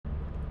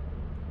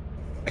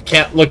I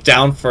can't look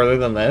down further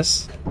than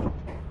this.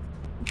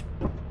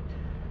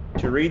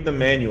 To read the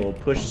manual,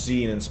 push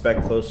Z and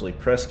inspect closely.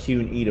 Press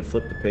Q and E to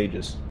flip the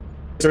pages.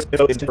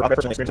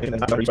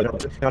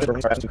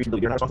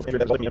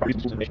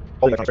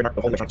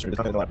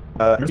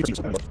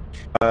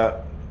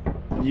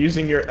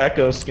 Using your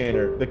echo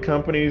scanner, the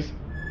company's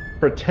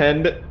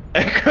patented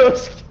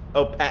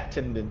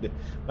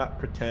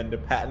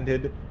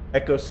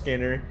echo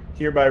scanner,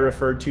 hereby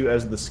referred to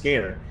as the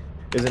scanner,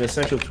 is an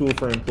essential tool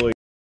for employees.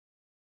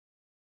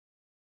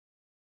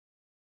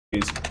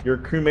 Your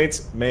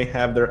crewmates may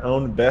have their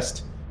own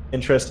best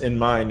interest in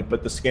mind,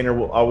 but the scanner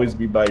will always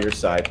be by your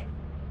side.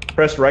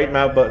 Press right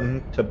mouse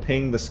button to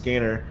ping the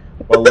scanner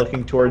while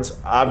looking towards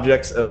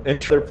objects of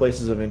other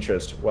places of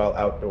interest while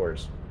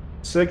outdoors.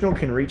 Signal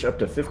can reach up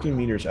to 50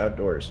 meters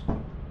outdoors.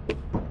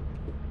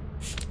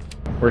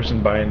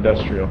 Worsened by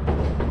industrial.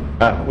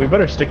 We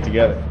better stick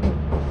together.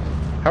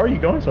 How are you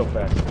going so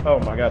fast? Oh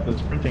my god,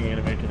 this printing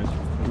animation is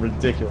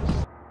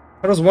ridiculous.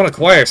 How does one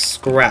acquire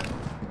scrap?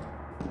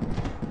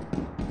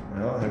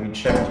 Well, have you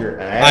checked your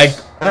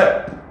ass?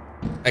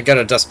 I got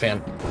a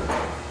dustpan.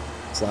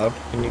 It's loud.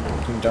 Can you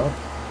don't?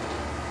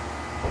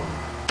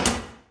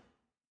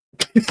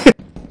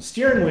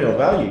 Steering wheel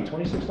value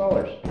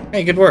 $26.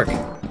 Hey, good work.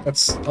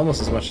 That's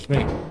almost as much as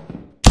me.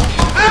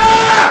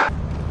 Ah!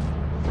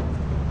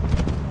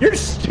 You're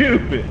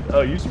stupid.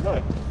 Oh, you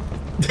survived.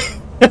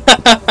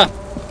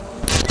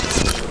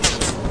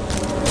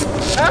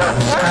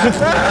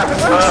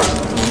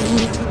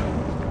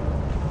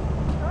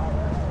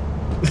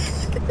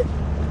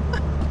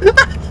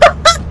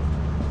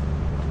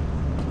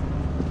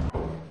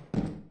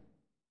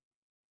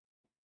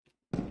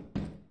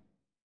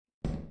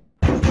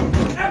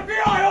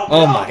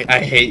 Oh my,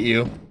 I hate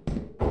you.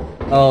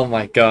 Oh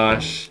my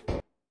gosh.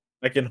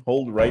 I can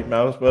hold right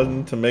mouse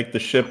button to make the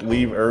ship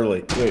leave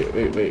early. Wait.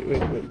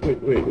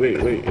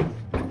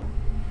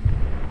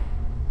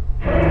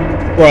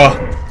 Bruh.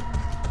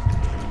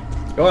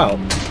 Go out.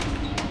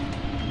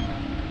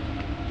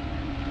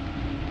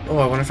 Oh,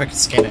 I wonder if I can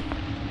scan it.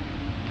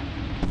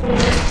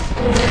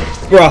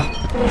 Bruh.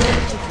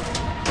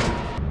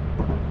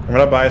 I'm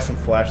gonna buy some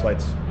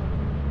flashlights.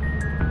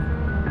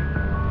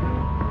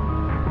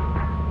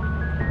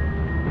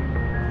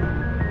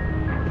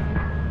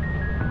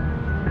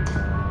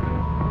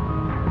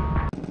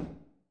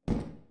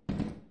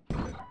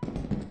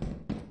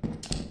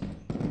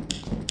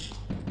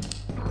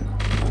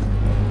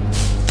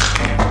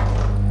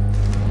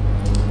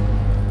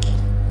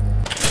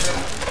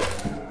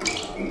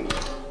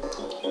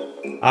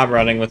 I'm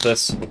running with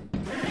this.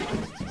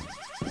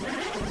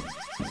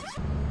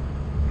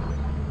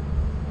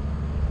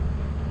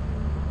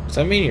 Does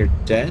that mean you're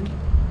dead?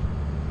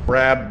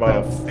 Grabbed by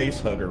a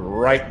face hugger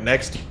right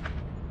next to you. I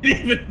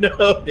didn't even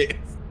notice.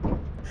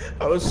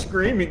 I was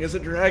screaming as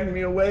it dragged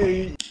me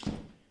away.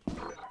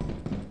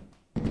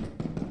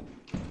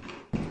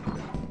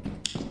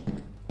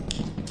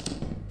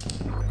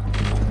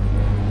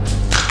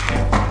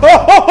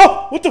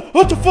 Oh!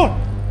 What the fuck?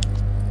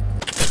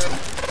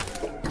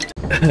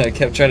 I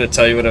kept trying to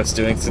tell you what I was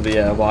doing through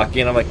the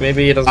walkie, and I'm like,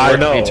 maybe it doesn't work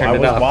if you turn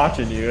it off. I was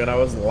watching you, and I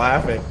was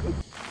laughing.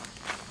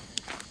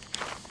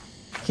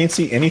 Can't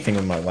see anything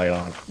with my light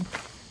on.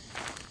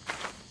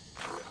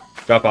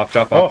 Drop off,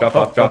 drop off, drop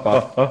off, drop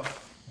off.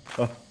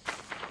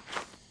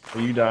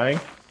 Are you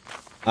dying?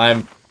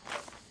 I'm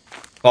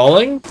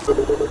falling? I can't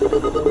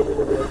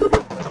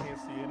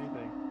see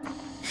anything.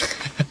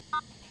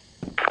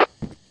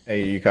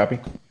 Hey, you copy?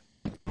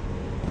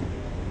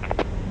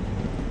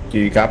 Do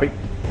you copy?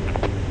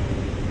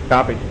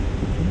 Copy.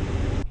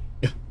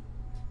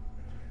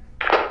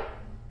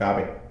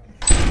 Copy.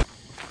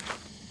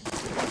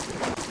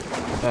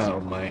 Oh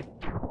my.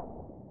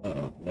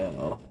 Oh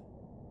no.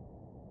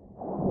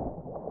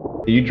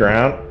 Did you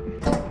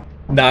drown?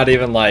 Not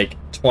even like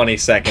 20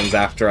 seconds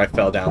after I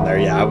fell down there.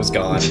 Yeah, I was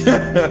gone.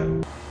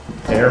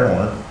 Air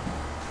horn.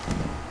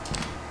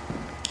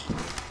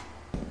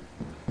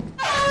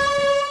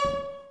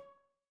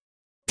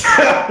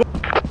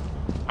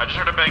 I just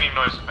heard a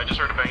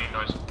banging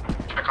noise.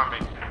 Check on me.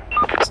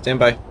 Stand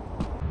by.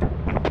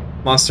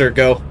 Monster,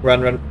 go.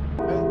 Run, run.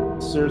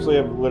 Seriously,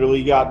 I've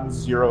literally gotten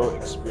 0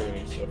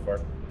 experience so far.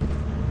 Is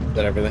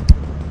that everything?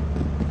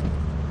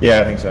 Yeah,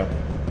 I think so.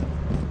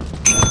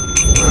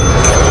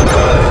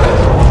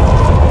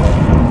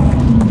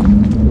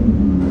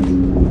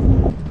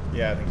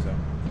 Yeah, I think so.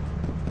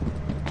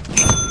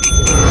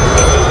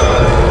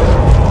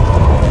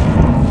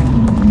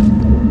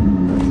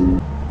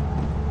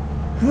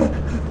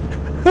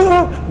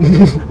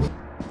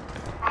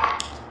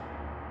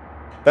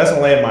 That's a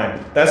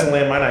landmine. That's a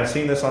landmine. I've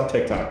seen this on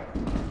TikTok.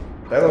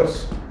 That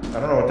looks...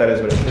 I don't know what that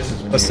is, but it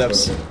pisses me.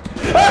 Footsteps.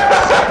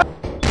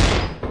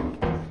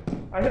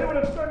 I hit it with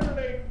a stun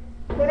grenade.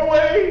 Run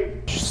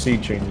away!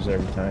 Seed changes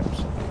every time.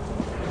 So.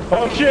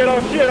 Oh shit,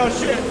 oh shit, oh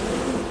shit!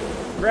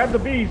 Grab the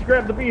bees,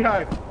 grab the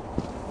beehive.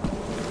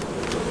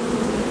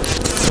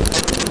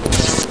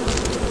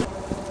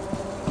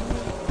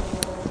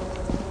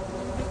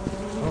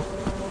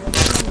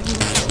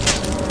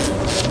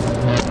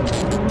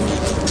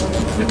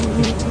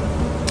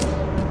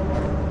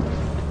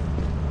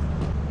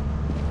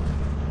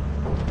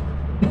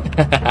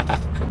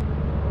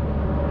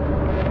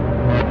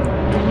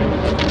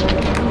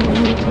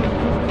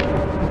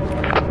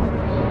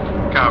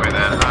 Copy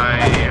that. I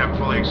have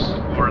fully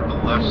explored the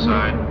left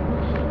side,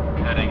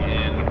 heading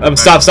in.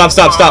 Stop.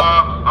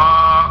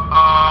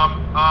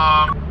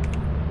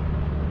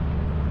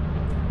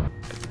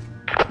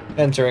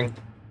 Entering.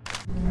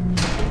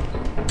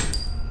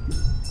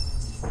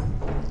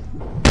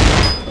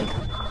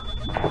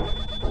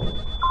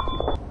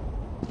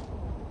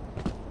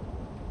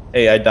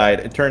 Hey, I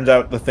died. It turns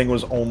out the thing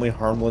was only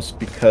harmless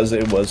because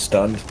it was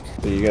stunned.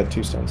 So you got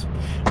 2 stuns.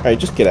 Alright,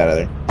 just get out of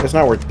there. It's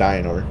not worth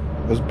dying over.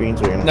 Those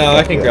beans are gonna... No,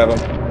 I can grab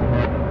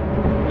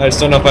them. I just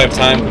don't know if I have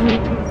time.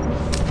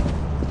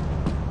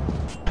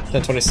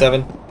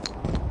 10:27.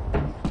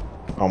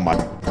 Oh my...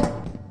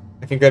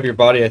 I can grab your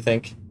body, I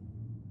think.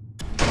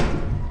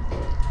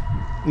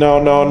 No.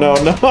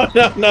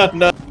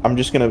 I'm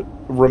just gonna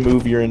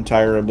remove your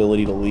entire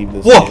ability to leave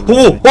this Whoa!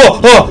 game.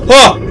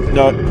 Whoa!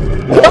 No.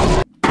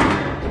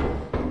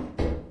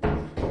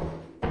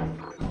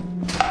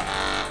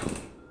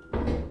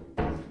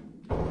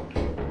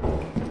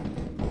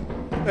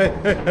 Hey,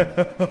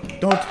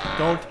 don't,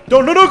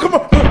 no, come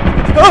on!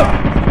 Ah!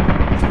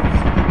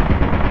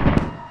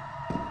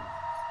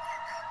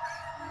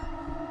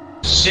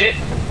 Sit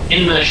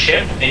in the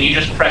ship, and you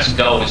just press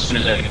go as soon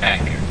as I get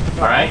back here.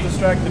 Alright? I'll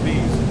distract the bees,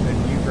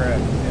 and you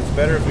grab. It's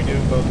better if we do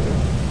both do.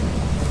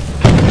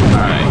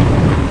 Alright.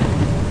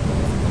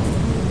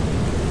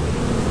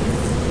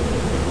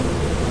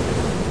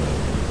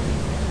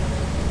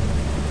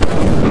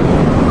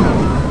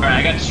 Alright,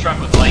 I got struck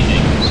with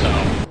lightning, so...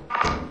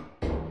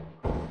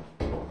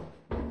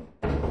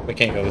 We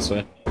can't go this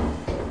way.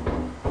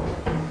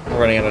 We're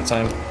running out of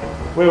time.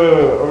 Wait,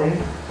 over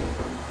here?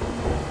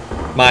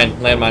 Mine,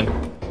 landmine.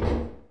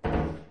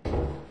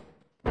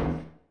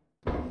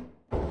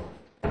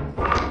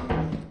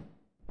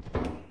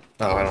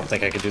 Oh, I don't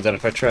think I could do that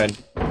if I tried.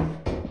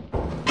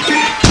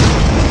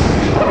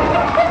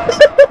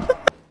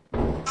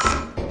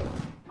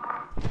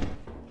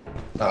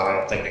 Oh, I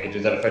don't think I could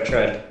do that if I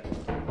tried.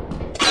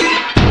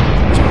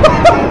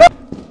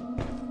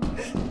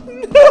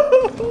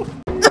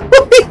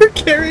 You're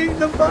carrying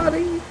the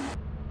body!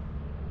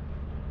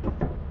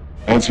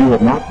 As you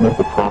have not met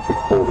the profit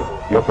quota,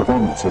 your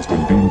performance has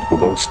been deemed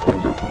below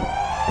standard.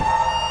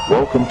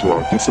 Welcome to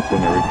our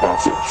disciplinary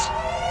process.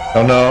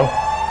 Oh no.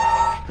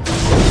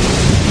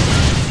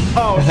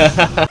 Oh.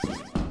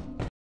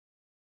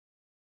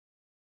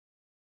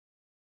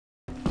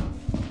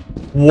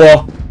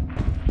 Whoa.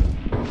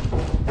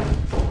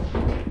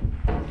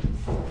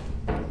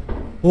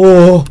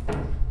 Whoa.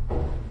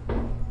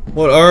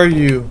 What are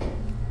you?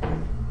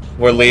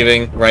 We're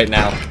leaving right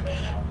now.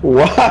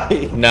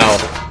 Why? No.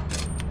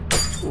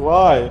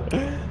 Why?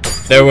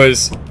 There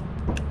was...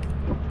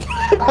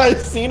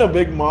 I've seen a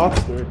big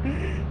monster.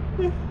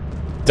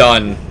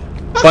 Done.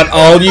 But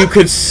all you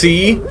could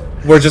see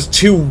were just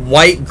 2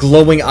 white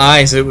glowing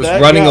eyes. It was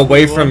running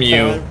away from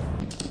you.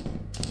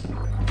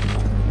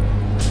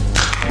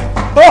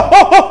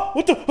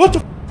 What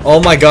the? Oh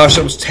my gosh,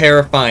 it was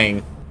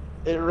terrifying.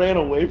 It ran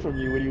away from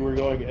you when you were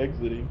going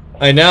exiting.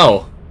 I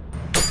know.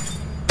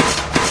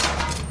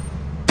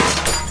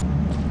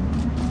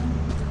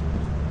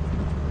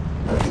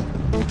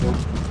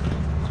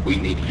 We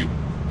need you.